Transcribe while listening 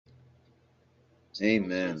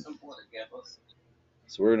Amen.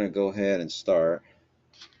 So we're going to go ahead and start.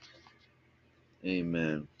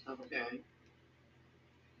 Amen.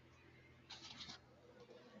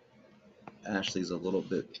 Ashley's a little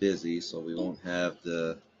bit busy, so we won't have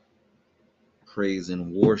the praise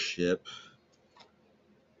and worship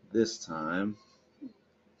this time.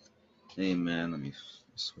 Amen. Let me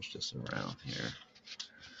switch this around here.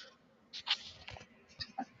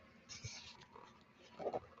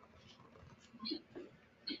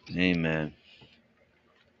 Amen.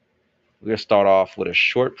 We're going to start off with a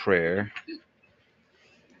short prayer,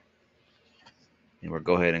 and we'll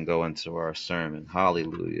go ahead and go into our sermon.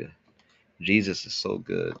 Hallelujah. Jesus is so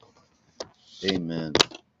good. Amen.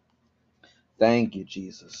 Thank you,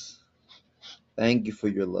 Jesus. Thank you for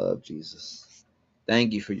your love, Jesus.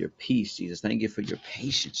 Thank you for your peace, Jesus. Thank you for your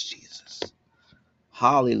patience, Jesus.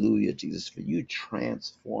 Hallelujah, Jesus. For you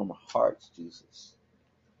transform hearts, Jesus.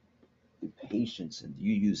 Through patience, and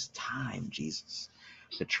you use time, Jesus,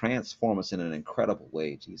 to transform us in an incredible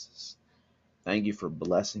way, Jesus. Thank you for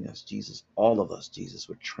blessing us, Jesus, all of us, Jesus,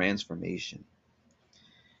 with transformation.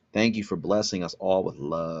 Thank you for blessing us all with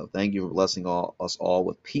love. Thank you for blessing us all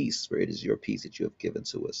with peace, for it is your peace that you have given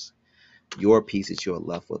to us. Your peace that you have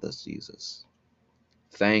left with us, Jesus.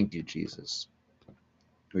 Thank you, Jesus,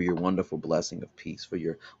 for your wonderful blessing of peace, for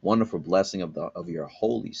your wonderful blessing of your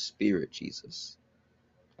Holy Spirit, Jesus.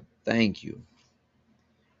 Thank you.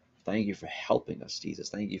 Thank you for helping us, Jesus.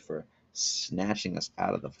 Thank you for snatching us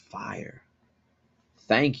out of the fire.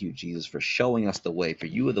 Thank you, Jesus, for showing us the way, for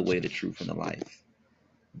you are the way, the truth, and the life.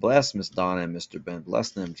 Bless Miss Donna and Mr. Ben.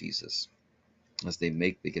 Bless them, Jesus, as they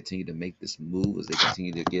continue to make this move, as they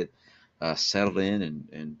continue to get settled in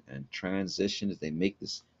and transition, as they make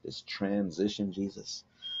this transition, Jesus.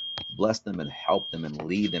 Bless them and help them and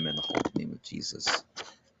lead them in the holy name of Jesus.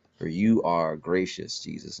 For you are gracious,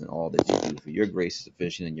 Jesus, in all that you do. For your grace is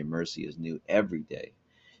sufficient and your mercy is new every day.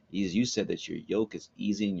 Jesus, you said that your yoke is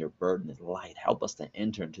easy and your burden is light. Help us to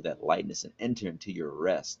enter into that lightness and enter into your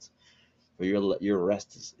rest. For your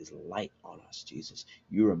rest is light on us, Jesus.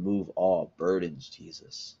 You remove all burdens,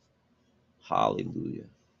 Jesus. Hallelujah.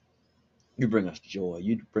 You bring us joy.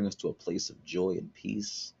 You bring us to a place of joy and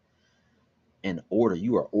peace and order.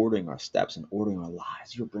 You are ordering our steps and ordering our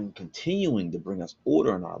lives. You're continuing to bring us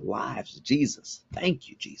order in our lives, Jesus. Thank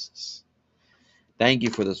you, Jesus. Thank you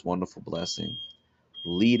for this wonderful blessing.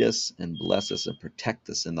 Lead us and bless us and protect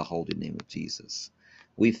us in the holy name of Jesus.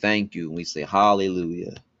 We thank you and we say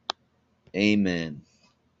hallelujah. Amen.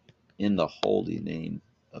 In the holy name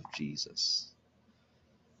of Jesus.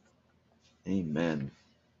 Amen.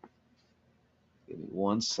 Give me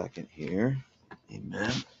 1 second here.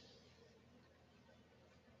 Amen.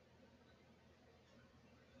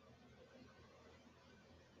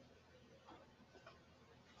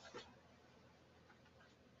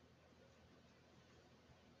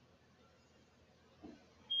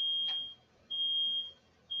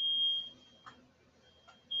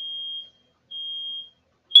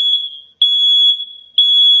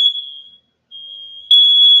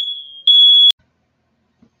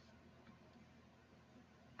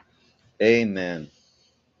 Amen.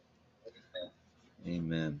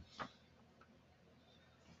 Amen.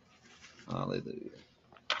 Hallelujah.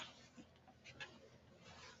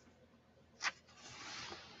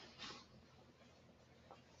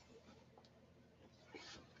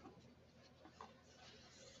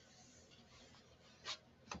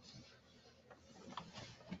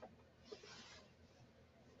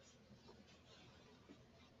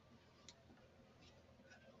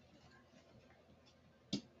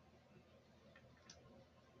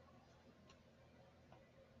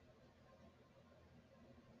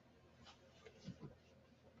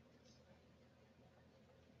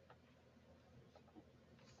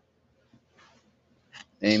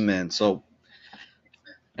 Amen. So,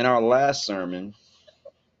 in our last sermon,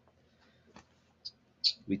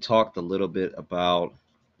 we talked a little bit about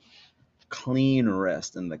clean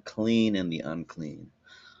rest and the clean and the unclean.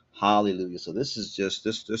 Hallelujah. So this is just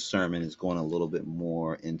this sermon is going a little bit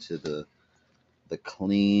more into the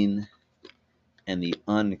clean and the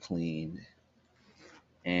unclean,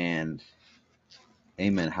 and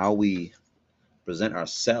amen, how we present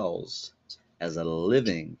ourselves as a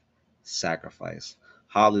living sacrifice.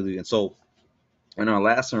 Hallelujah. And so in our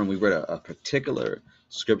last sermon, we read a particular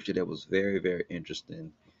scripture that was very, very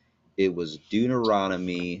interesting. It was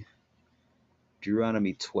Deuteronomy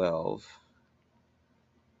 12.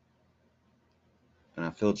 And I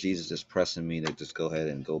feel Jesus is pressing me to just go ahead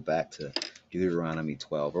and go back to Deuteronomy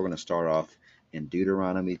 12. We're going to start off in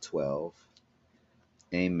Deuteronomy 12.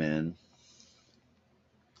 Amen.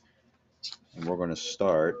 And we're going to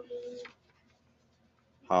start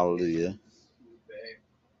Hallelujah.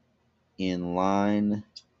 In line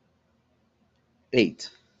 8.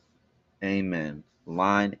 Amen.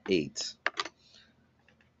 Line 8.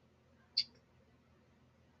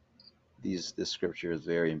 This scripture is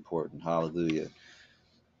very important. Hallelujah.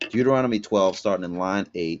 Deuteronomy 12, starting in line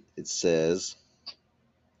 8, it says,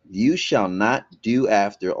 "You shall not do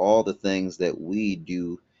after all the things that we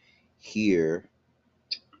do here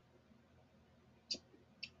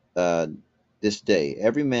this day.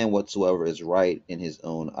 Every man whatsoever is right in his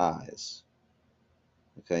own eyes."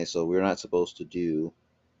 Okay, so we're not supposed to do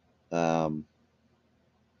um,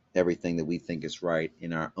 everything that we think is right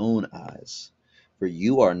in our own eyes. For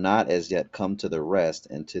you are not as yet come to the rest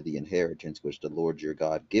and to the inheritance which the Lord your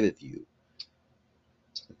God giveth you.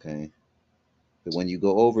 Okay. But when you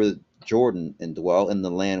go over Jordan and dwell in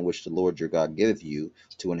the land which the Lord your God giveth you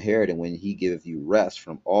to inherit, and when he giveth you rest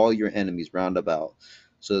from all your enemies round about,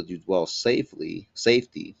 so that you dwell in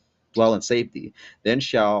safety,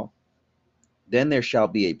 then there shall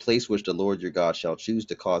be a place which the Lord your God shall choose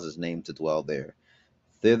to cause his name to dwell there.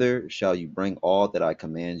 Thither shall you bring all that I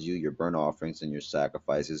command you, your burnt offerings and your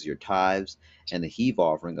sacrifices, your tithes, and the heave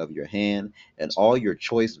offering of your hand, and all your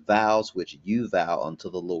choice vows which you vow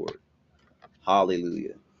unto the Lord.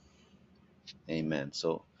 Hallelujah. Amen.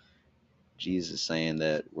 So Jesus is saying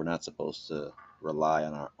that we're not supposed to rely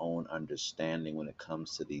on our own understanding when it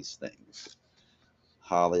comes to these things.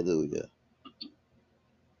 Hallelujah.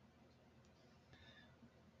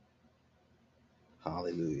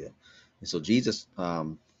 Hallelujah. And so Jesus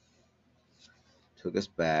took us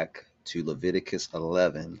back to Leviticus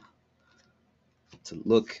 11 to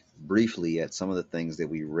look briefly at some of the things that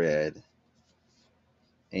we read,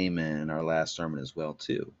 amen, in our last sermon as well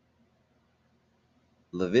too.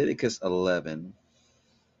 Leviticus 11,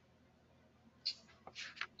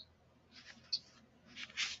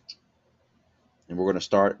 and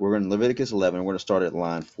we're in Leviticus 11, we're going to start at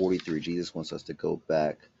line 43. Jesus wants us to go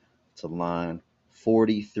back to line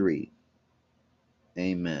 43.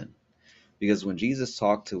 Amen. Because when Jesus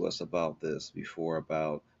talked to us about this before,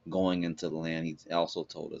 about going into the land, he also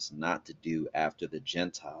told us not to do after the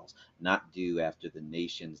Gentiles, not do after the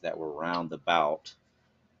nations that were round about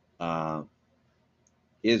uh,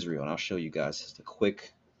 Israel. And I'll show you guys just a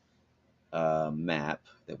quick map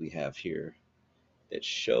that we have here that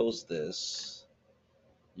shows this.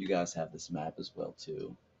 You guys have this map as well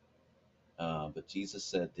too. But Jesus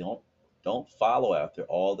said, don't follow after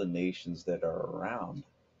all the nations that are around.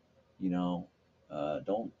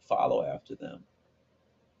 Don't follow after them.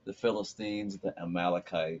 The Philistines, the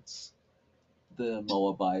Amalekites, the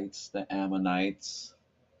Moabites, the Ammonites,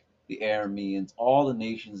 the Arameans, all the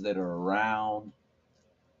nations that are around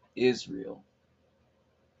Israel.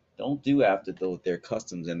 Don't do after their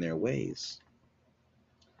customs and their ways,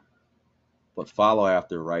 but follow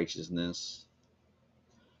after righteousness.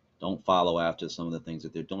 Don't follow after some of the things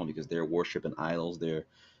that they're doing, because they're worshiping idols. They're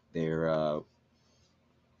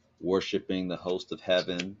worshiping the host of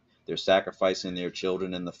heaven. They're sacrificing their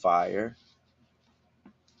children in the fire.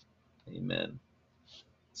 Amen.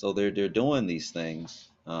 So they're doing these things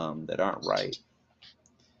that aren't right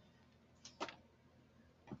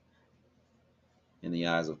in the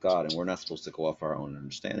eyes of God, and we're not supposed to go off our own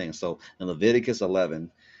understanding. So in Leviticus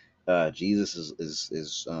 11, Jesus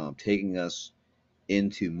is taking us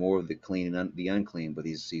into more of the clean and the unclean, but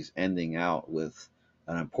he's ending out with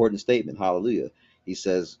an important statement. Hallelujah. He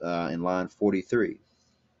says in line 43,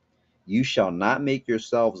 "You shall not make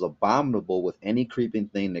yourselves abominable with any creeping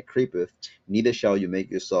thing that creepeth, neither shall you make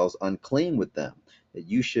yourselves unclean with them, that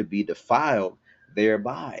you should be defiled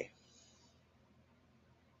thereby."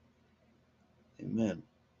 Amen.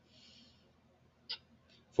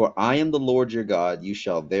 "For I am the Lord your God, you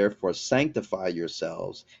shall therefore sanctify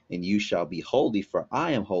yourselves, and you shall be holy, for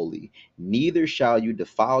I am holy. Neither shall you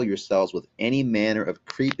defile yourselves with any manner of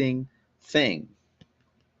creeping thing."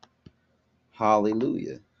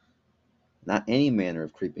 Hallelujah. Not any manner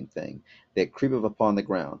of creeping thing that creepeth upon the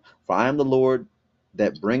ground. For I am the Lord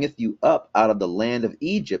that bringeth you up out of the land of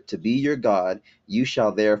Egypt to be your God. You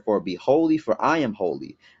shall therefore be holy, for I am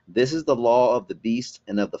holy. This is the law of the beast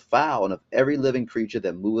and of the fowl and of every living creature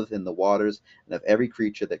that moveth in the waters and of every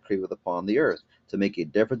creature that creepeth upon the earth, to make a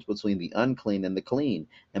difference between the unclean and the clean,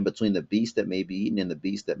 and between the beast that may be eaten and the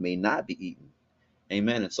beast that may not be eaten.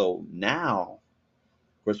 Amen. And so now,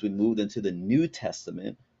 of course, we moved into the New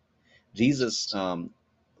Testament. Jesus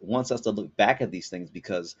wants us to look back at these things,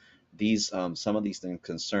 because these some of these things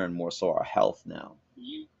concern more so our health now.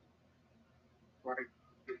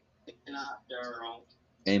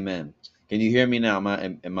 Amen. Can you hear me now? Am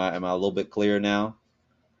I a little bit clearer now?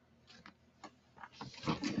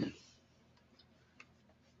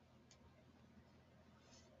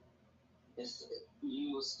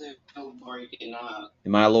 You were still breaking up.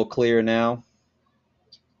 Am I a little clearer now?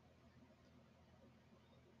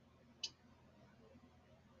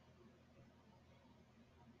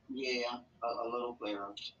 Yeah, a little clearer.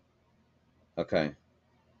 Okay.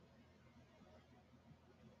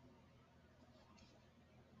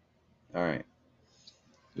 All right.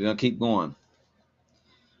 We're gonna keep going.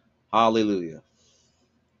 Hallelujah.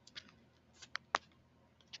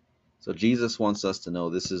 So Jesus wants us to know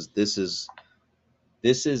these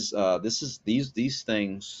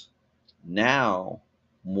things now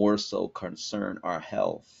more so concern our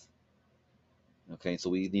health. Okay, so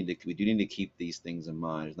we do need to keep these things in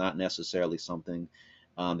mind. It's not necessarily something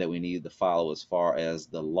that we need to follow as far as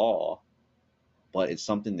the law, but it's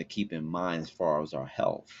something to keep in mind as far as our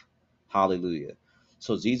health. Hallelujah.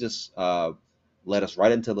 So Jesus led us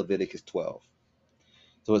right into Leviticus 12.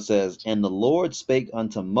 So it says, "And the Lord spake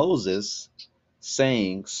unto Moses,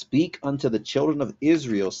 saying, Speak unto the children of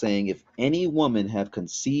Israel, saying, If any woman have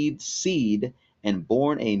conceived seed and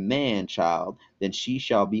born a man child, then she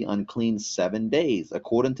shall be unclean 7 days.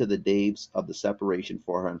 According to the days of the separation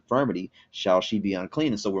for her infirmity, shall she be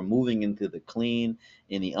unclean." And so we're moving into the clean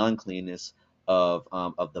and the uncleanness of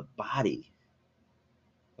the body,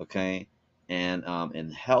 okay,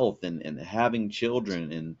 and health and having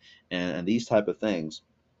children and these type of things.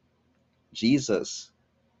 Jesus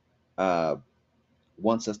uh,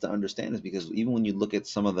 wants us to understand this because even when you look at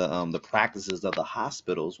some of the practices of the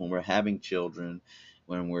hospitals when we're having children,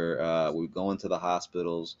 when we go into the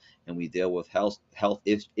hospitals and we deal with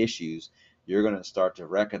issues, you're going to start to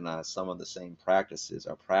recognize some of the same practices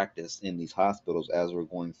are practiced in these hospitals as we're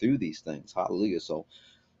going through these things. Hallelujah. So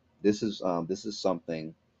this is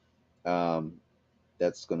something um,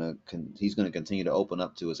 that's he's gonna continue to open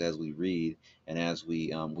up to us as we read and as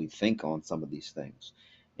we think on some of these things.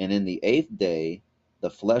 And in the eighth day, the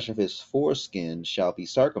flesh of his foreskin shall be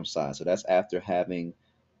circumcised. So that's after having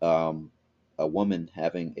um, a woman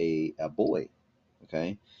having a boy.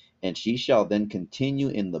 Okay, and she shall then continue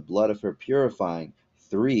in the blood of her purifying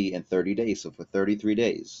 3 and 30 days. So for 33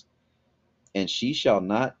 days. And she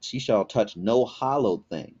shall touch no hallowed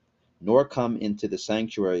thing, nor come into the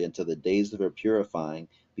sanctuary until the days of her purifying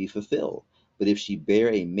be fulfilled. But if she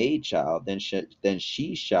bear a maid child, then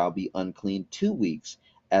she shall be unclean 2 weeks,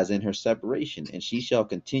 as in her separation, and she shall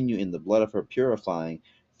continue in the blood of her purifying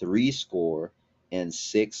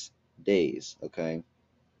 66 days. Okay,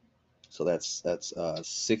 so that's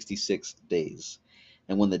 66 days.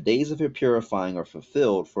 And when the days of her purifying are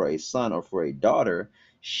fulfilled for a son or for a daughter,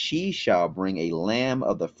 she shall bring a lamb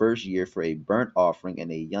of the first year for a burnt offering,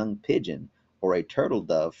 and a young pigeon or a turtle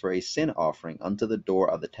dove for a sin offering unto the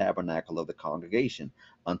door of the tabernacle of the congregation,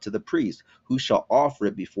 unto the priest, who shall offer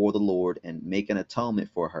it before the Lord and make an atonement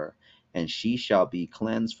for her. And she shall be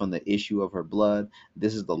cleansed from the issue of her blood.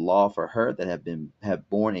 This is the law for her that have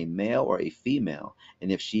borne a male or a female.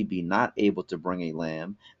 And if she be not able to bring a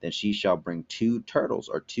lamb, then she shall bring 2 turtles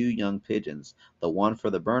or 2 young pigeons, the one for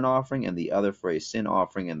the burnt offering and the other for a sin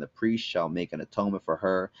offering, and the priest shall make an atonement for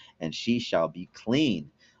her, and she shall be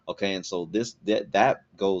clean. Okay, and so that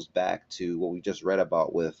goes back to what we just read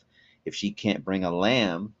about with if she can't bring a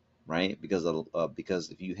lamb, right? Because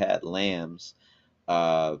if you had lambs,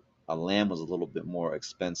 uh, a lamb was a little bit more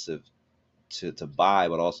expensive to buy,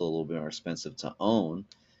 but also a little bit more expensive to own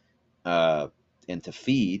uh, and to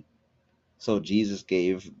feed. So Jesus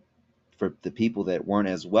gave for the people that weren't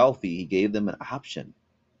as wealthy, he gave them an option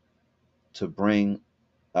to bring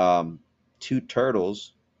um, 2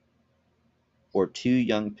 turtles or 2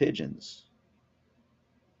 young pigeons.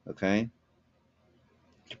 Okay,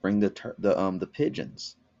 to bring the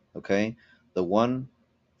pigeons. Okay, the one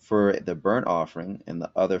for the burnt offering and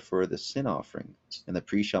the other for the sin offering, and the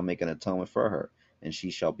priest shall make an atonement for her, and she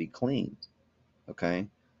shall be clean. Okay,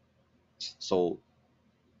 so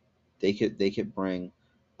they could bring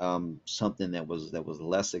something that was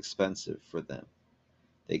less expensive for them.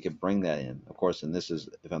 They could bring that in, of course. And this is,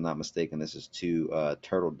 if I'm not mistaken, this is 2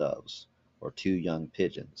 turtle doves or 2 young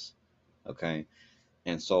pigeons. Okay,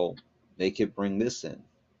 and so they could bring this in.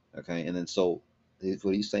 Okay, and then so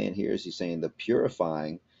what he's saying here is he's saying the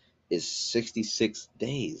purifying is 66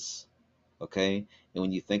 days. Okay, and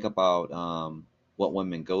when you think about what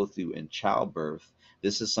women go through in childbirth,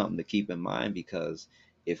 this is something to keep in mind because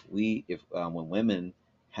if when women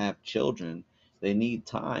have children, they need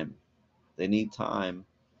time. They need time,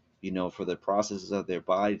 for the processes of their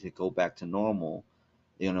body to go back to normal,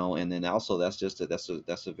 and then also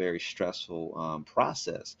that's a very stressful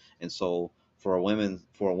process. And so for a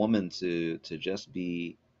woman to just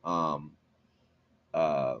be um,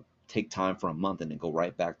 uh, take time for a month and then go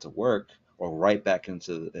right back to work, or right back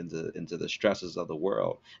into the stresses of the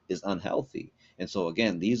world is unhealthy. And so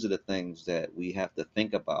again, these are the things that we have to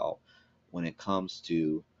think about when it comes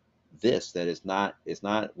to this. That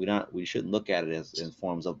we shouldn't look at it as in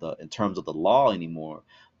terms of the law anymore,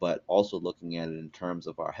 but also looking at it in terms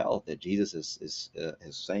of our health. That Jesus is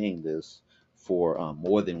saying this for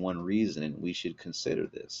more than one reason, and we should consider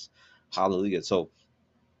this. Hallelujah. So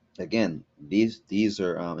again, these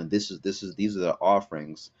are and this is these are the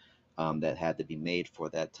offerings that had to be made for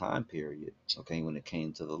that time period. Okay, when it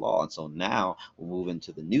came to the law, and so now we'll move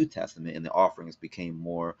into the New Testament, and the offerings became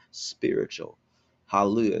more spiritual.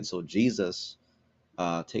 Hallelujah. And so Jesus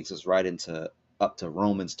takes us right into up to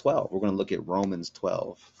Romans 12. We're going to look at Romans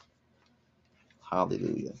 12.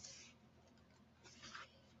 Hallelujah.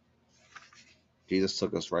 Jesus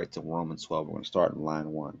took us right to Romans 12. We're going to start in line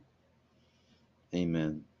 1.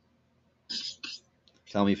 Amen.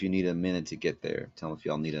 Tell me if you need a minute to get there. Tell me if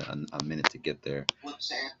y'all need a minute to get there. What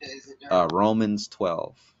chapter is it? Romans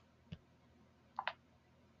 12.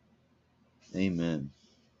 Amen.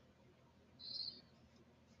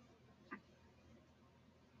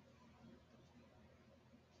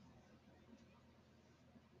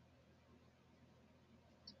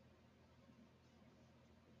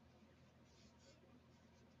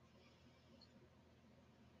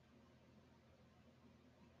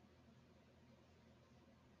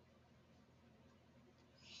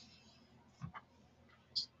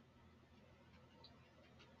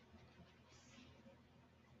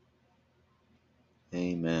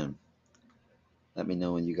 Amen. Let me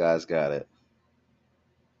know when you guys got it.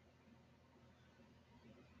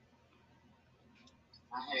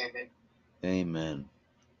 I have it. Amen.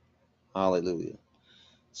 Hallelujah.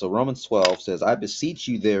 So Romans 12 says, I beseech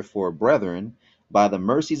you, therefore, brethren, by the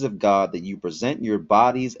mercies of God, that you present your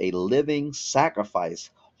bodies a living sacrifice,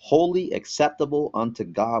 wholly acceptable unto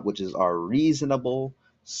God, which is our reasonable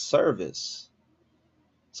service.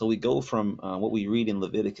 So we go from what we read in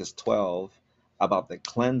Leviticus 12 about the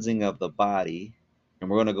cleansing of the body, and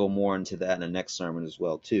we're going to go more into that in the next sermon as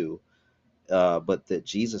well too. But that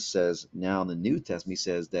Jesus says now in the New Testament, he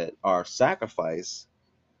says that our sacrifice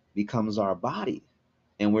becomes our body,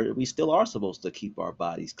 and we still are supposed to keep our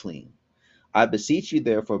bodies clean. I beseech you,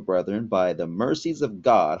 therefore, brethren, by the mercies of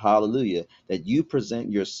God, hallelujah, that you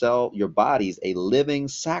present your bodies a living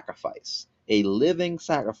sacrifice,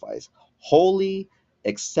 holy,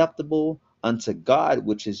 acceptable unto God,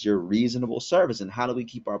 which is your reasonable service. And how do we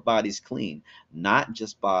keep our bodies clean? Not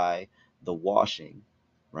just by the washing,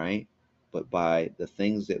 right? But by the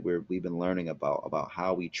things that we've been learning about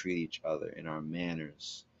how we treat each other in our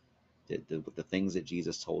manners, the things that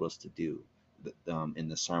Jesus told us to do in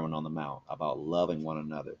the Sermon on the Mount about loving one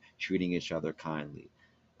another, treating each other kindly,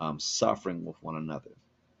 suffering with one another.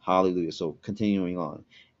 Hallelujah. So continuing on.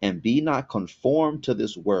 And be not conformed to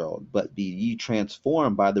this world, but be ye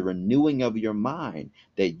transformed by the renewing of your mind,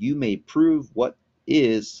 that you may prove what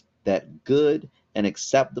is that good and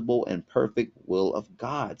acceptable and perfect will of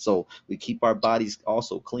God. So we keep our bodies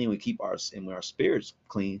also clean. We keep our spirits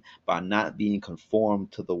clean by not being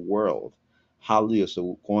conformed to the world. Hallelujah.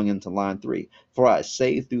 So going into line 3. For I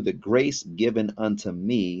say through the grace given unto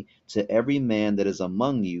me, to every man that is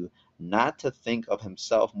among you, not to think of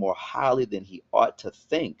himself more highly than he ought to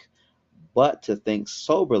think, but to think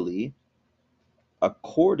soberly,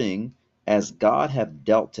 according as God hath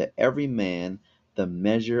dealt to every man the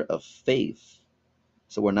measure of faith.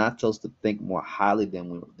 So we're not supposed to think more highly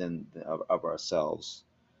of ourselves,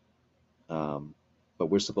 but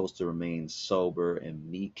we're supposed to remain sober and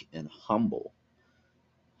meek and humble.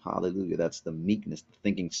 Hallelujah. That's the meekness.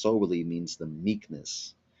 Thinking soberly means the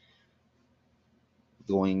meekness.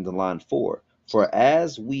 Going to line 4. For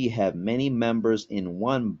as we have many members in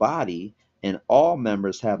one body, and all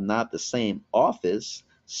members have not the same office,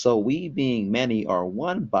 so we being many are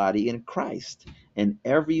one body in Christ, and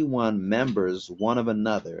every one members one of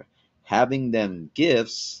another, having them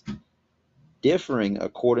gifts differing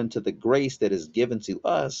according to the grace that is given to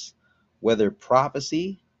us, whether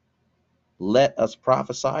prophecy, let us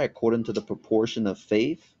prophesy according to the proportion of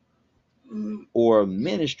faith, or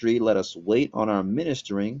ministry, let us wait on our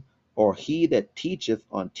ministering, or he that teacheth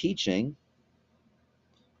on teaching.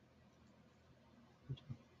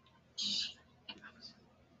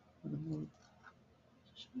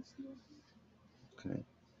 Okay.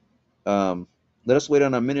 Let us wait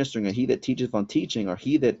on our ministering, or he that teacheth on teaching, or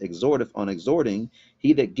he that exhorteth on exhorting,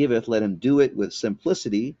 he that giveth, let him do it with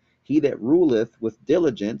simplicity, he that ruleth with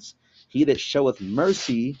diligence, he that showeth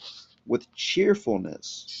mercy with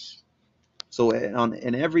cheerfulness. So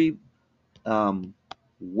in every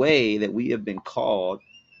way that we have been called,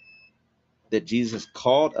 that Jesus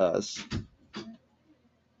called us,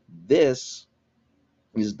 this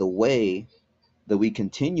is the way that we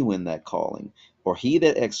continue in that calling. For he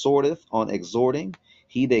that exhorteth on exhorting,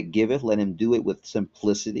 he that giveth, let him do it with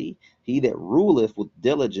simplicity. He that ruleth with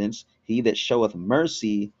diligence, he that showeth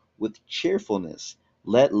mercy with cheerfulness.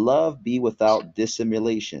 Let love be without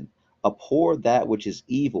dissimulation. Abhor that which is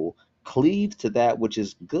evil, cleave to that which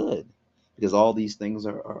is good, because all these things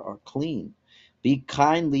are clean. Be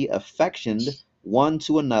kindly affectioned one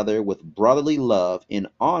to another with brotherly love, in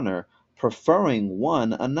honor, preferring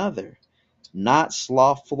one another, not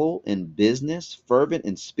slothful in business, fervent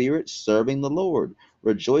in spirit, serving the Lord,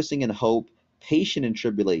 rejoicing in hope, patient in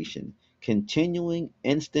tribulation, continuing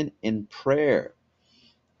instant in prayer.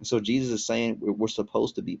 And so Jesus is saying we're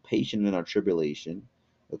supposed to be patient in our tribulation.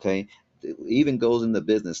 Okay, it even goes into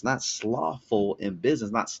business, not slothful in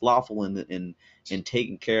business, not slothful in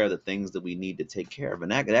taking care of the things that we need to take care of,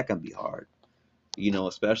 and that can be hard.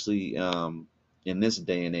 Especially in this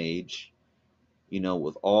day and age.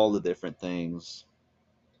 With all the different things,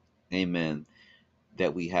 amen,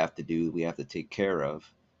 that we have to do, we have to take care of.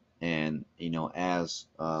 And as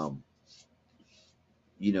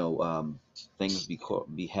things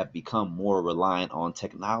have become more reliant on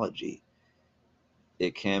technology,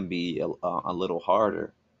 it can be a little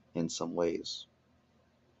harder in some ways.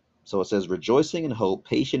 So it says, rejoicing in hope,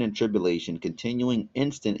 patient in tribulation, continuing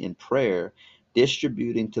instant in prayer,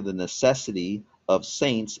 distributing to the necessity of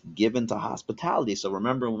saints, given to hospitality. So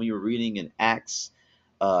remember when we were reading in Acts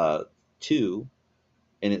 2,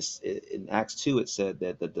 and in Acts 2, it said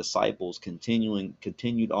that the disciples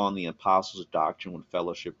continued on the apostles' doctrine with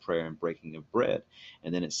fellowship, prayer, and breaking of bread.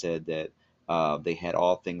 And then it said that they had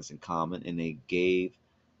all things in common, and they gave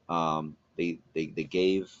they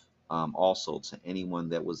gave also to anyone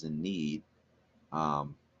that was in need,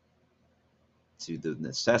 um, to the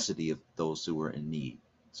necessity of those who were in need.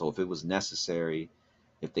 So if it was necessary,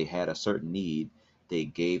 if they had a certain need, they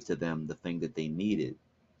gave to them the thing that they needed,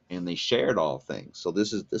 and they shared all things. So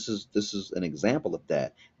this is an example of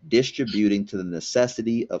that, distributing to the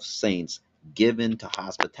necessity of saints, given to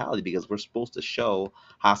hospitality, because we're supposed to show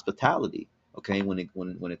hospitality. Okay, when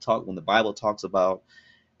the Bible talks about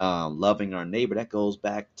loving our neighbor, that goes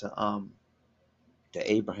back to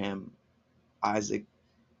Abraham, Isaac,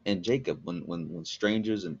 and Jacob, when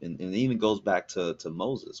strangers, and it even goes back to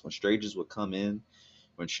Moses, when strangers would come in,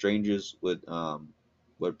 when strangers would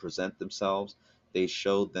present themselves, they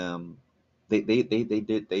showed them,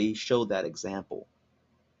 they showed that example.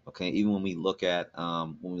 Okay, even when we look at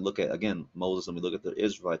again Moses, and we look at the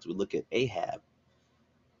Israelites, we look at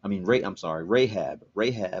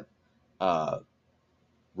Rahab uh,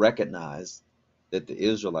 recognized that the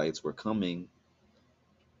Israelites were coming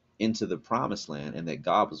into the promised land and that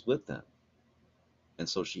God was with them. And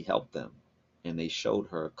so she helped them, and they showed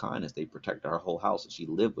her kindness. They protected her whole house, and she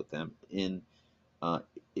lived with them in uh,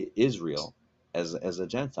 Israel as a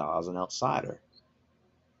Gentile, as an outsider,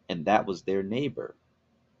 and that was their neighbor.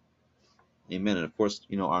 Amen. And of course,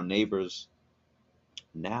 our neighbors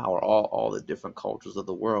now are all the different cultures of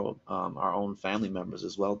the world, our own family members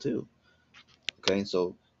as well too. Okay,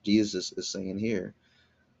 so Jesus is saying here,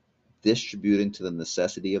 distributing to the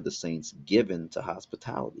necessity of the saints, given to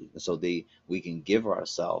hospitality. And so we can give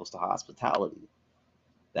ourselves to hospitality.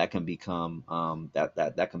 That can become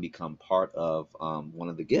that can become part of one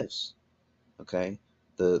of the gifts. Okay,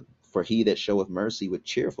 the for he that showeth mercy with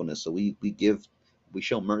cheerfulness. So we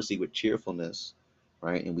show mercy with cheerfulness,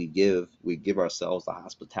 right? And we give ourselves the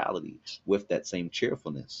hospitality with that same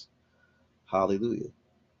cheerfulness. Hallelujah.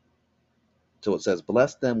 So it says,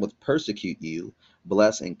 bless them which persecute you,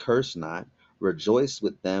 bless and curse not, rejoice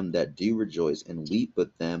with them that do rejoice, and weep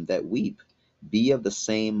with them that weep. Be of the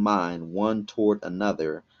same mind one toward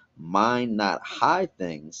another, mind not high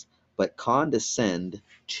things, but condescend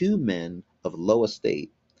to men of low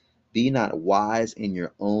estate. Be not wise in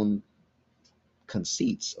your own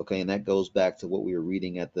conceits. Okay, and that goes back to what we were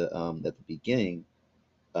reading at the beginning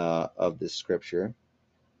of this scripture,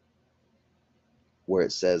 where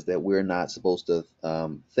it says that we're not supposed to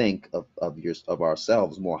think of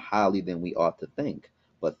ourselves more highly than we ought to think,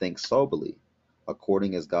 but think soberly,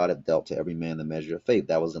 according as God hath dealt to every man the measure of faith.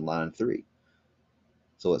 That was in line 3.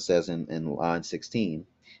 So it says in line 16,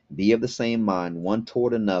 be of the same mind one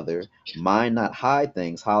toward another, mind not high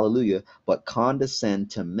things, hallelujah, but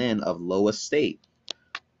condescend to men of low estate.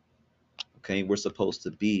 Okay, we're supposed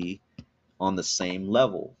to be on the same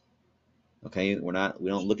level. Okay, we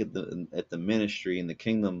don't look at the ministry and the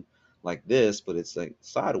kingdom like this, but it's like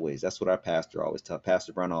sideways. That's what our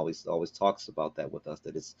Pastor Brown always talks about that with us,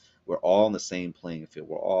 that we're all on the same playing field.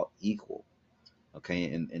 We're all equal.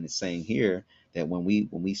 Okay, and it's saying here that when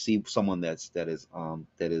we see someone that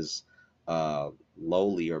is uh,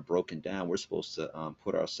 lowly or broken down, we're supposed to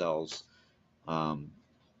put ourselves um,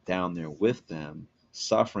 down there with them,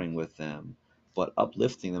 suffering with them, but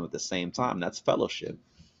uplifting them at the same time. That's fellowship.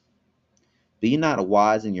 Be not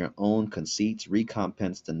wise in your own conceits,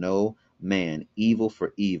 recompense to no man evil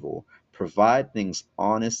for evil. Provide things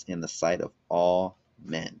honest in the sight of all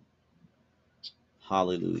men.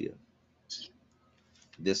 Hallelujah.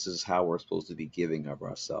 This is how we're supposed to be giving of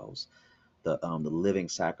ourselves, the living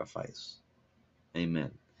sacrifice.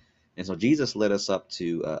 Amen. And so Jesus led us up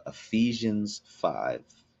to Ephesians 5.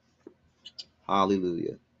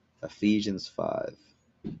 Hallelujah. Ephesians 5.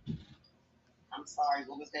 I'm sorry,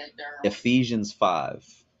 what was that, Daryl? Ephesians 5.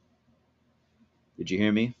 Did you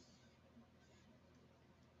hear me?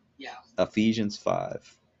 Yeah. Ephesians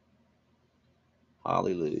 5.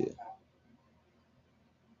 Hallelujah.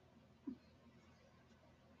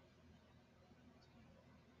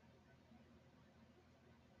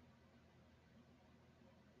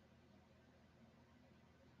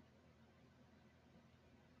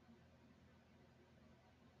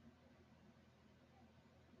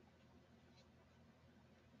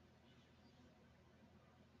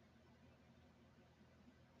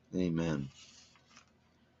 Amen.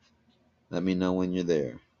 Let me know when you're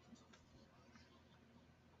there.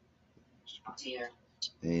 I'm here.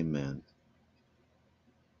 Amen.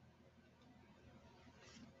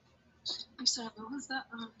 I'm sorry, what was that?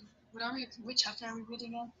 Which chapter are we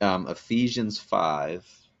reading in? Ephesians 5.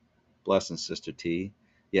 Blessings, Sister T.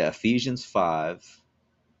 Yeah, Ephesians 5.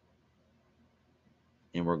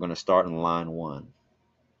 And we're going to start in line 1.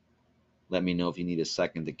 Let me know if you need a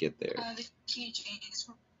second to get there. The TJs.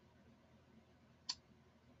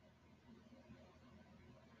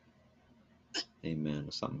 Amen.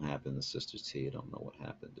 Something happened to Sister T. I don't know what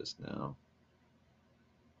happened just now.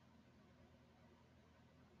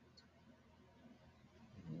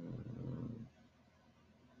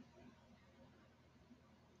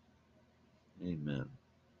 Amen.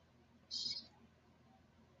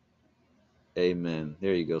 Amen.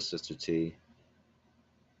 There you go, Sister T.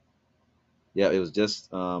 Yeah, it was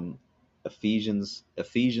just Ephesians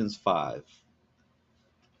 5.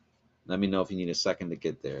 Let me know if you need a second to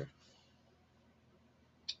get there.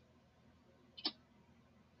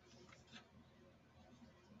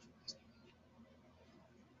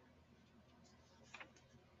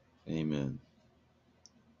 Amen.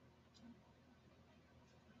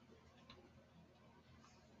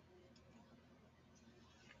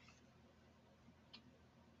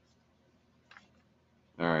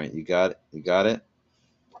 All right, you got it. You got it.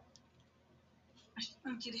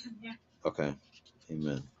 I'm kidding. Yeah. Okay.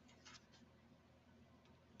 Amen.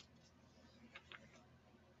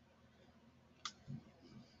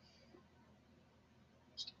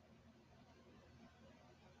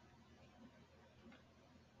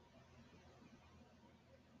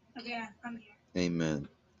 Okay, I'm here. Amen.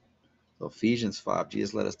 So Ephesians 5.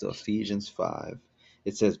 Jesus led us to Ephesians 5.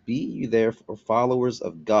 It says, "Be ye therefore followers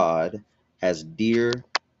of God as dear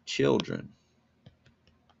children."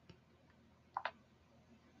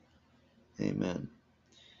 Amen.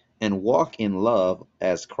 "And walk in love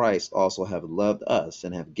as Christ also have loved us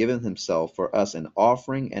and have given himself for us an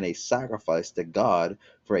offering and a sacrifice to God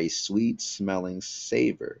for a sweet smelling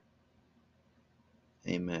savor."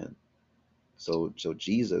 Amen. So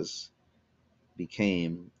Jesus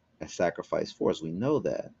became a sacrifice for us. We know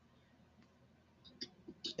that.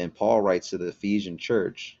 And Paul writes to the Ephesian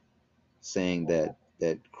church saying that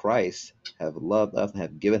Christ have loved us and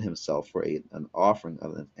have given himself for an offering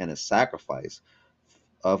and a sacrifice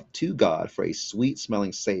to God for a sweet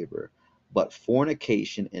smelling savor. But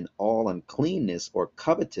fornication and all uncleanness or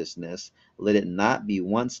covetousness, let it not be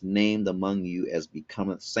once named among you as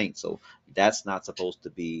becometh saints. So that's not supposed to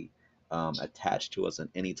be attached to us in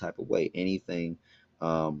any type of way. Anything,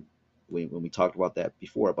 when we talked about that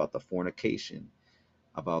before, about the fornication,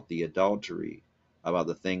 about the adultery, about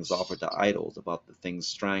the things offered to idols, about the things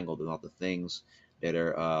strangled, about the things that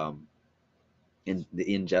are in the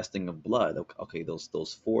ingesting of blood. Okay,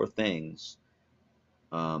 those four things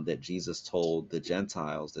that Jesus told the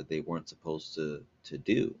Gentiles that they weren't supposed to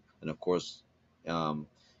do, and of course, um,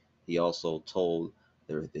 he also told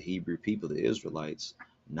the Hebrew people, the Israelites,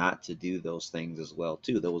 not to do those things as well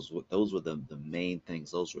too. Those were the main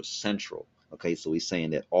things. Those were central. Okay, so he's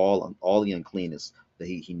saying that all the uncleanness, that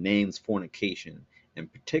he names fornication in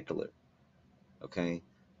particular. Okay,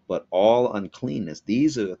 but all uncleanness,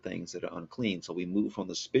 these are the things that are unclean. So we move from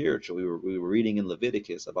the spiritual. We were reading in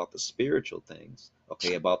Leviticus about the spiritual things.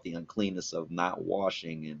 Okay, about the uncleanness of not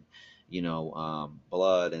washing and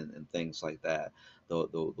blood and things like that,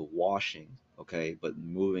 the washing. Okay, but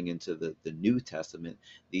moving into the New Testament,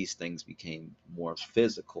 these things became more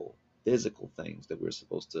physical things that we were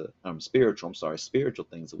supposed to spiritual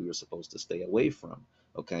things that we were supposed to stay away from.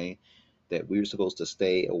 Okay, that we were supposed to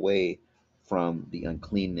stay away from the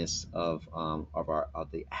uncleanness of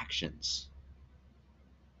the actions.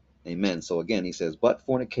 Amen. So again, he says, but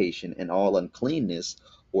fornication and all uncleanness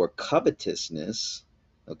or covetousness,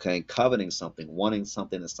 okay, coveting something, wanting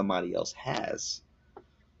something that somebody else has,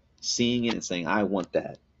 seeing it and saying, I want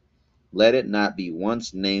that. Let it not be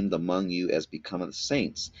once named among you as becometh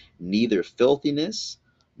saints, neither filthiness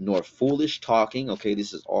nor foolish talking. Okay,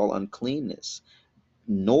 this is all uncleanness,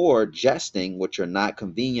 nor jesting, which are not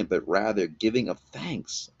convenient, but rather giving of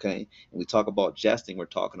thanks. Okay, and we talk about jesting, we're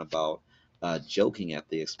talking about joking at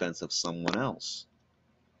the expense of someone else.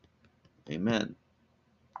 Amen.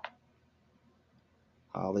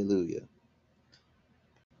 Hallelujah.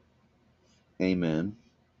 Amen.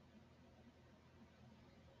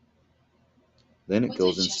 Then it What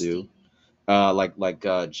goes does into jesting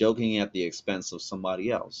mean? joking at the expense of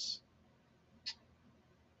somebody else.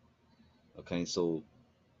 Okay, so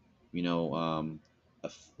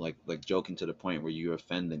like joking to the point where you're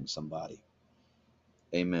offending somebody.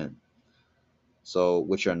 Amen. So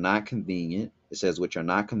which are not convenient. It says which are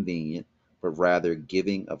not convenient, but rather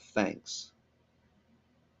giving of thanks.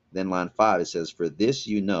 Then line 5, it says, for this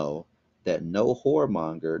you know that no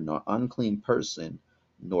whoremonger, nor unclean person,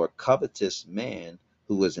 nor covetous man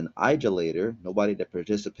who is an idolater, nobody that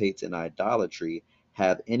participates in idolatry,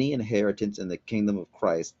 have any inheritance in the kingdom of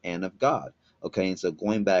Christ and of God. Okay, and so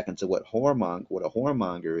going back into what a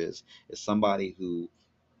whoremonger is somebody who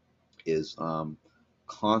is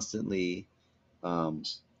constantly um,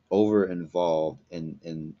 over involved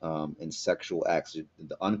in sexual acts,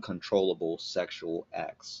 the uncontrollable sexual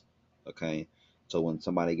acts. Okay, so when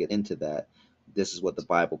somebody get into that, this is what the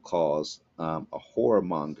Bible calls a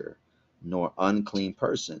whoremonger, nor unclean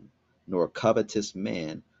person, nor covetous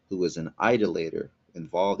man who is an idolater,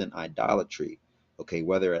 involved in idolatry. Okay,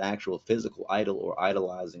 whether an actual physical idol or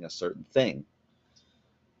idolizing a certain thing,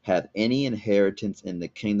 have any inheritance in the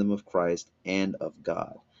kingdom of Christ and of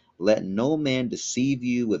God. Let no man deceive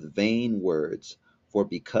you with vain words, for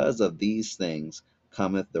because of these things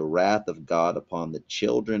cometh the wrath of God upon the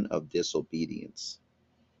children of disobedience.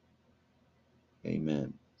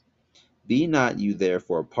 Amen. Be not you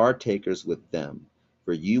therefore partakers with them,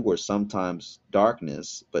 for you were sometimes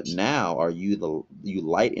darkness, but now are you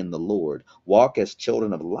light in the Lord. Walk as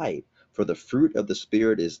children of light, for the fruit of the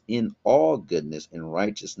Spirit is in all goodness and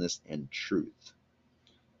righteousness and truth.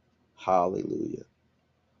 Hallelujah.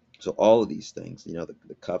 So all of these things, the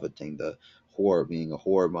coveting, the whore, being a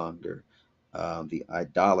whoremonger, the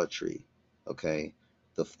idolatry, okay,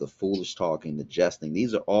 the foolish talking, the jesting.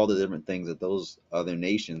 These are all the different things that those other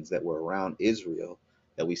nations that were around Israel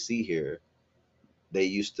that we see here, they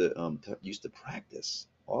used to practice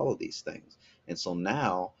all of these things. And so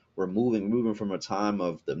now we're moving from a time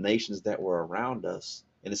of the nations that were around us,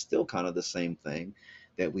 and it's still kind of the same thing,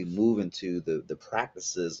 that we move into the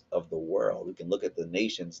practices of the world. We can look at the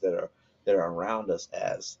nations that are around us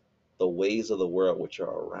as the ways of the world which are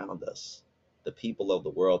around us, the people of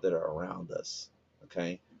the world that are around us.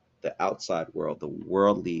 Okay, the outside world, the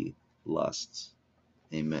worldly lusts.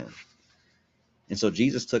 Amen. And so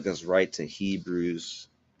Jesus took us right to Hebrews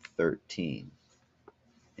 13.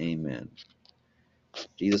 Amen.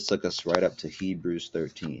 Jesus took us right up to Hebrews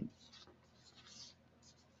 13.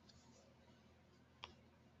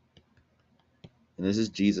 And this is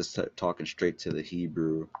Jesus talking straight to the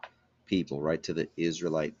Hebrew people, right to the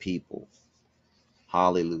Israelite people.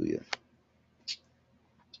 Hallelujah.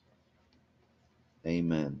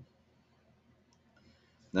 Amen.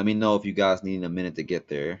 Let me know if you guys need a minute to get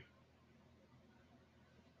there.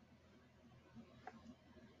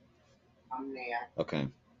 I'm there. Okay.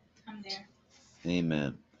 I'm there.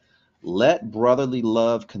 Amen. Let brotherly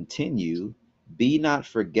love continue. Be not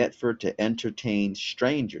forgetful to entertain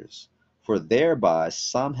strangers, for thereby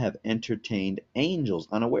some have entertained angels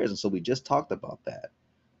unawares. And so we just talked about that.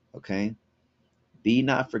 Okay. Be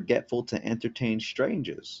not forgetful to entertain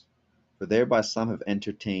strangers, for thereby some have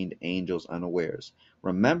entertained angels unawares.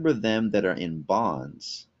 Remember them that are in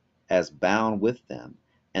bonds, as bound with them,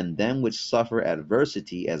 and them which suffer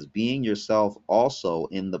adversity, as being yourself also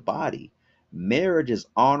in the body. Marriage is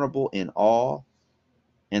honorable in all,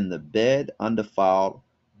 and the bed undefiled,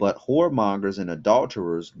 but whoremongers and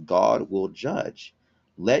adulterers God will judge.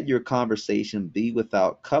 Let your conversation be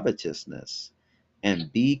without covetousness,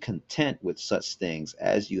 and be content with such things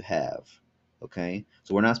as you have. Okay?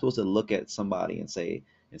 So we're not supposed to look at somebody and say,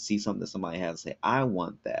 and see something that somebody has and say, I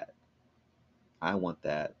want that. I want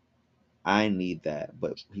that. I need that.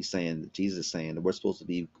 But he's saying, Jesus is saying that we're supposed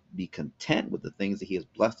to be content with the things that he has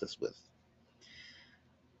blessed us with.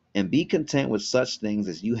 And be content with such things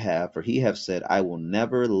as you have, for he have said, I will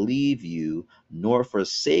never leave you nor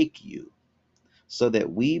forsake you, so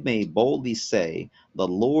that we may boldly say, the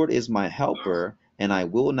Lord is my helper, and I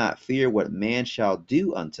will not fear what man shall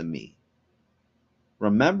do unto me.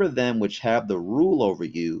 Remember them which have the rule over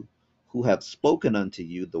you, who have spoken unto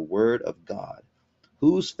you the word of God,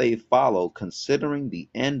 whose faith follow, considering the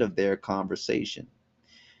end of their conversation.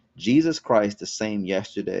 Jesus Christ the same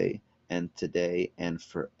yesterday and today and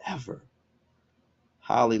forever.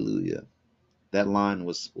 Hallelujah. That line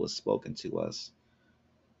was spoken to us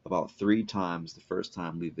about 3 times the first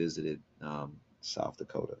time we visited South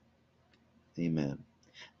Dakota. Amen.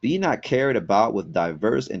 Be not carried about with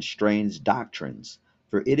diverse and strange doctrines,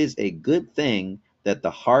 for it is a good thing that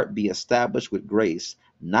the heart be established with grace,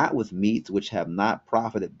 not with meats which have not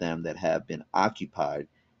profited them that have been occupied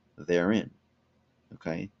therein.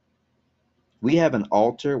 Okay. We have an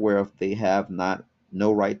altar whereof they have not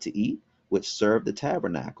no right to eat, which serve the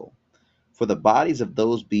tabernacle. For the bodies of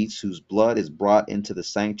those beasts whose blood is brought into the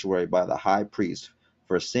sanctuary by the high priest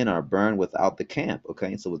for sin are burned without the camp.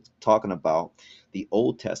 Okay, so it's talking about the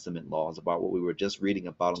Old Testament laws, about what we were just reading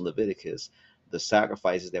about in Leviticus, the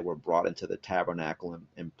sacrifices that were brought into the tabernacle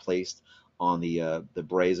and placed on the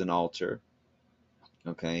brazen altar.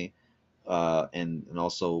 Okay, and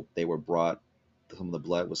also they were brought. Some of the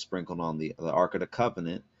blood was sprinkled on the Ark of the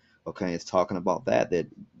Covenant. Okay, it's talking about that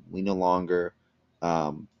we no longer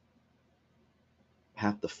have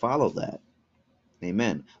to follow that.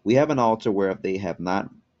 Amen. We have an altar whereof they have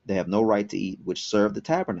no right to eat, which serve the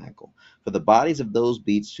tabernacle. For the bodies of those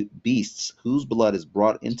beasts whose blood is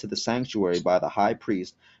brought into the sanctuary by the high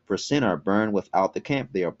priest for sin are burned without the camp.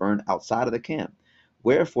 They are burned outside of the camp.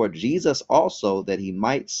 Wherefore Jesus also, that he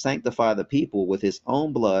might sanctify the people with his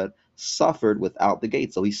own blood, suffered without the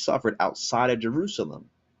gate. So he suffered outside of Jerusalem,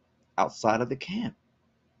 outside of the camp,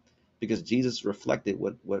 because Jesus reflected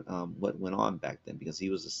what went on back then, because he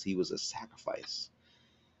was a sacrifice.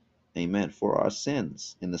 Amen. For our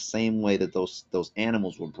sins, in the same way that those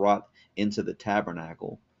animals were brought into the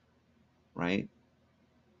tabernacle, right,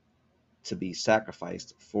 to be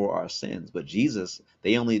sacrificed for our sins. But Jesus,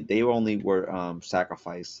 they only were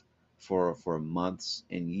sacrificed for months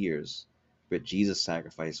and years, but Jesus'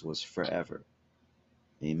 sacrifice was forever.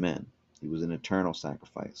 Amen. He was an eternal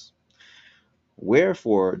sacrifice.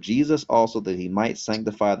 Wherefore Jesus also, that he might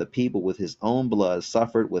sanctify the people with his own blood,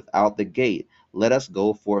 suffered without the gate. Let us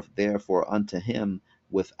go forth therefore unto him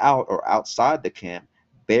without or outside the camp,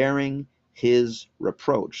 bearing his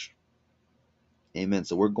reproach. Amen.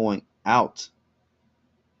 So we're going out,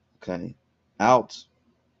 okay, out,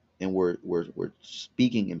 and we're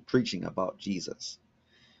speaking and preaching about Jesus.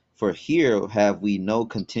 For here have we no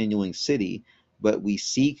continuing city, but we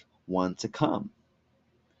seek one to come.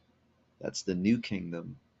 That's the new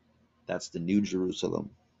kingdom. That's the new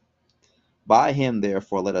Jerusalem. By him,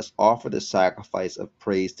 therefore, let us offer the sacrifice of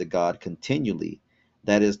praise to God continually.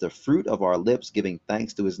 That is the fruit of our lips, giving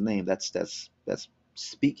thanks to his name. That's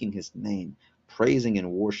speaking his name, praising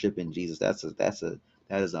and worshiping Jesus. That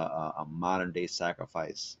is a modern day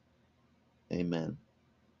sacrifice. Amen.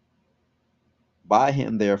 By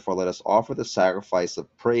him, therefore, let us offer the sacrifice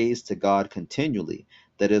of praise to God continually.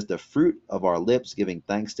 That is the fruit of our lips, giving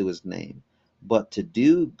thanks to his name. But to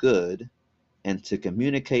do good and to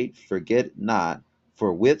communicate, forget not,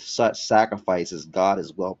 for with such sacrifices God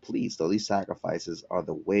is well pleased. So these sacrifices are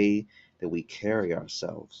the way that we carry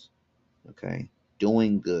ourselves. Okay,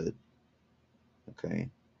 doing good. Okay,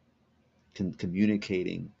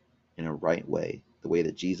 communicating in a right way, the way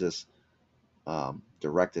that Jesus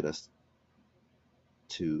directed us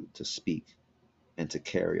to speak and to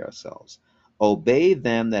carry ourselves. Obey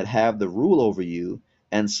them that have the rule over you,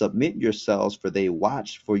 and submit yourselves, for they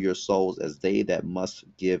watch for your souls as they that must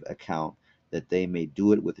give account, that they may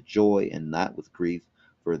do it with joy and not with grief,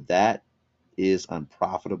 for that is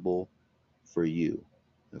unprofitable for you.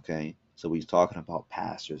 Okay, so he's talking about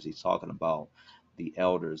pastors. He's talking about the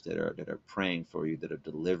elders that are praying for you, that are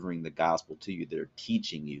delivering the gospel to you, that are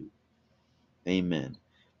teaching you. Amen.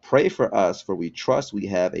 Pray for us, for we trust we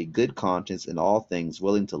have a good conscience in all things,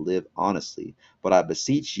 willing to live honestly. But I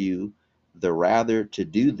beseech you the rather to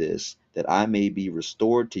do this, that I may be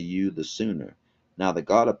restored to you the sooner. Now the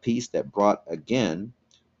God of peace, that brought again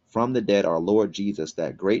from the dead our Lord Jesus,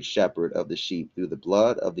 that great shepherd of the sheep, through the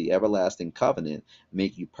blood of the everlasting covenant,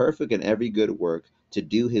 make you perfect in every good work, to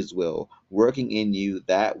do his will, working in you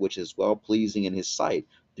that which is well pleasing in his sight,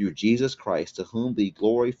 through Jesus Christ, to whom be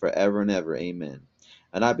glory forever and ever. Amen.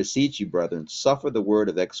 And I beseech you, brethren, suffer the word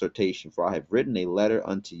of exhortation, for I have written a letter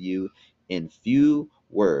unto you in few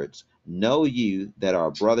words. Know you that our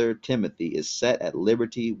brother Timothy is set at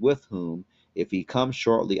liberty, with whom, if he come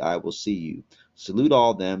shortly, I will see you. Salute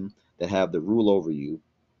all them that have the rule over you,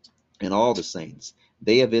 and all the saints.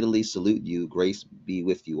 They of Italy salute you. Grace be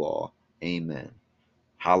with you all. Amen.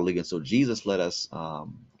 Hallelujah. And so Jesus led us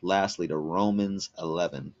lastly to Romans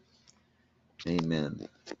 11. Amen.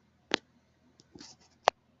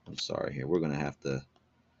 I'm sorry here. We're going to have to,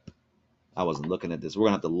 I wasn't looking at this. We're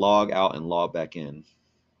going to have to log out and log back in.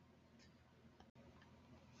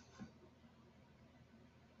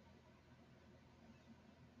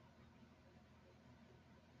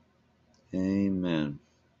 Amen.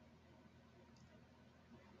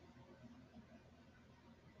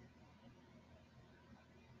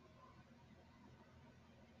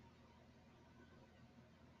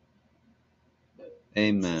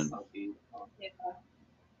 Amen. So beautiful.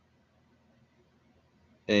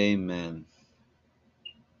 Amen.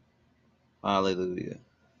 Hallelujah.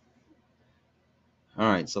 All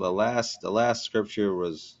right. So the last scripture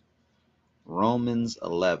was Romans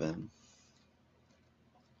 11.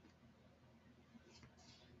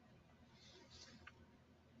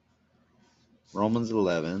 Romans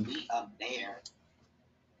 11. Be up there.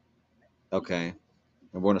 Okay. And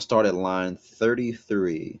we're going to start at line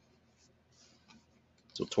 33.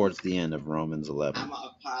 So towards the end of Romans 11. I'm going to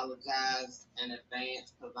apologize in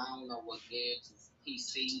advance because I don't know what Gibbs he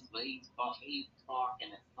sees, but he's talking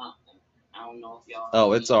at something. I don't know if y'all.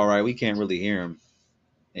 Oh, it's all right. We can't really hear him.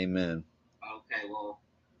 Amen. Okay, well,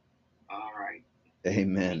 all right.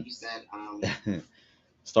 Amen. You said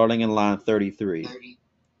Starting in line 33. 30.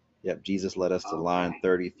 Yep, Jesus led us to Okay. line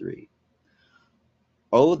 33.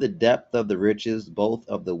 Oh, the depth of the riches, both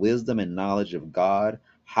of the wisdom and knowledge of God!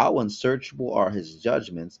 How unsearchable are his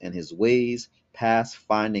judgments, and his ways past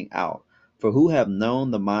finding out! For who have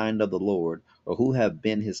known the mind of the Lord, or who have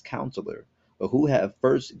been his counselor, or who have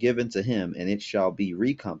first given to him, and it shall be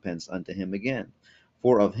recompensed unto him again?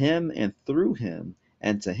 For of him, and through him,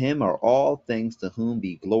 and to him are all things, to whom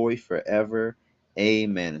be glory forever.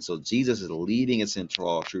 Amen. And so Jesus is leading us into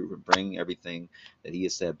all truth and bringing everything that he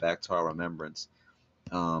has said back to our remembrance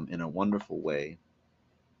in a wonderful way.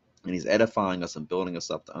 And he's edifying us and building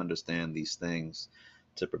us up to understand these things,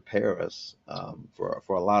 to prepare us for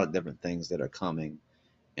a lot of different things that are coming.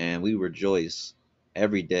 And we rejoice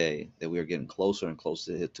every day that we are getting closer and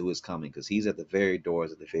closer to his coming, because he's at the very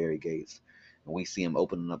doors, at the very gates. And we see him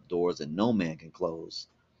opening up doors that no man can close.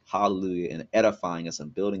 Hallelujah. And edifying us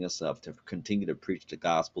and building us up to continue to preach the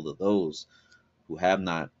gospel to those who have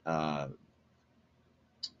not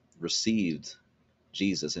received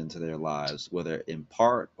Jesus into their lives, whether in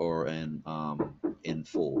part or in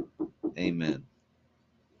full. Amen.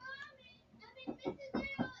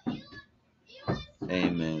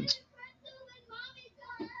 Amen.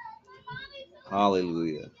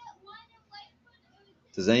 Hallelujah.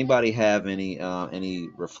 Does anybody have any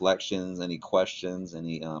reflections, any questions,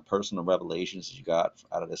 any personal revelations that you got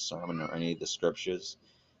out of this sermon or any of the scriptures?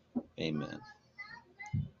 Amen.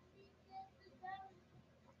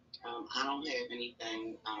 I don't have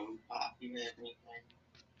anything. Pop, you have anything?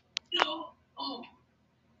 No. Oh,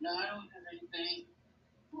 no, I don't have anything.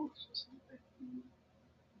 Oh,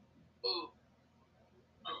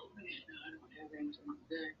 man, no, I don't have anything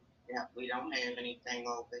today. Yeah, we don't have anything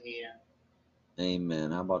over here.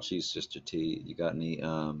 Amen. How about you, Sister T? You got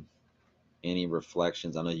any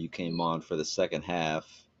reflections? I know you came on for the second half.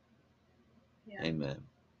 Yeah. Amen.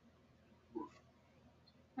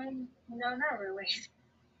 No, not really.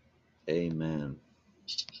 Amen.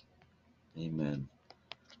 Amen.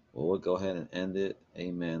 Well, we'll go ahead and end it.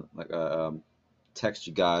 Amen. Like I text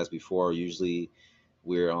you guys before. Usually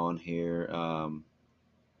we're on here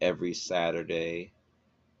every Saturday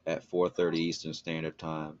at 4:30 Eastern Standard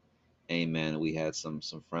Time. Amen. We had some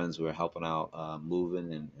friends who were helping out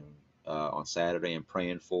moving and on Saturday and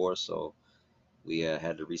praying for us, so we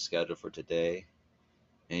had to reschedule for today.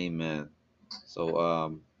 Amen.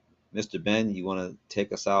 So Mr. Ben, you want to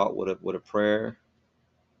take us out with a prayer?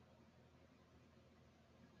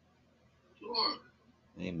 Sure.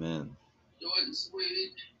 Amen. Short and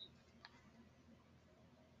sweet.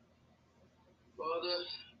 Father,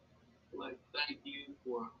 I'd like to thank you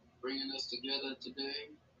for bringing us together today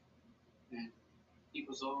and keep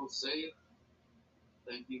us all safe.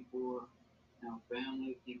 Thank you for our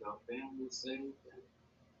family. Keep our family safe and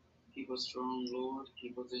keep us strong, Lord.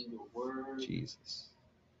 Keep us in your word. Jesus.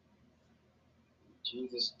 In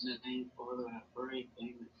Jesus' name, Father, I pray.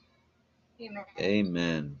 Amen. Amen.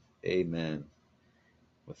 Amen. Amen.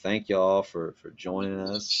 But thank y'all for joining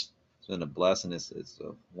us. It's been a blessing. It's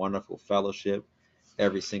a wonderful fellowship.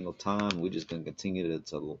 Every single time, we're just going to continue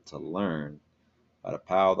to learn by the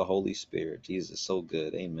power of the Holy Spirit. Jesus is so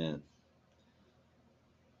good. Amen.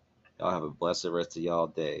 Y'all have a blessed rest of y'all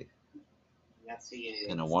day. Yes, he is.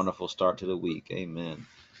 And a wonderful start to the week. Amen.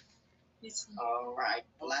 All right.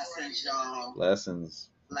 Blessings, y'all. Blessings.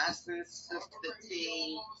 Blessings, Sister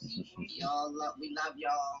T. Y'all love, we love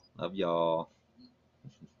y'all. Love y'all.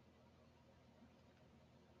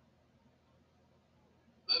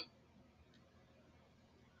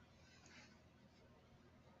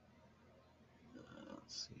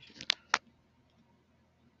 Let's see.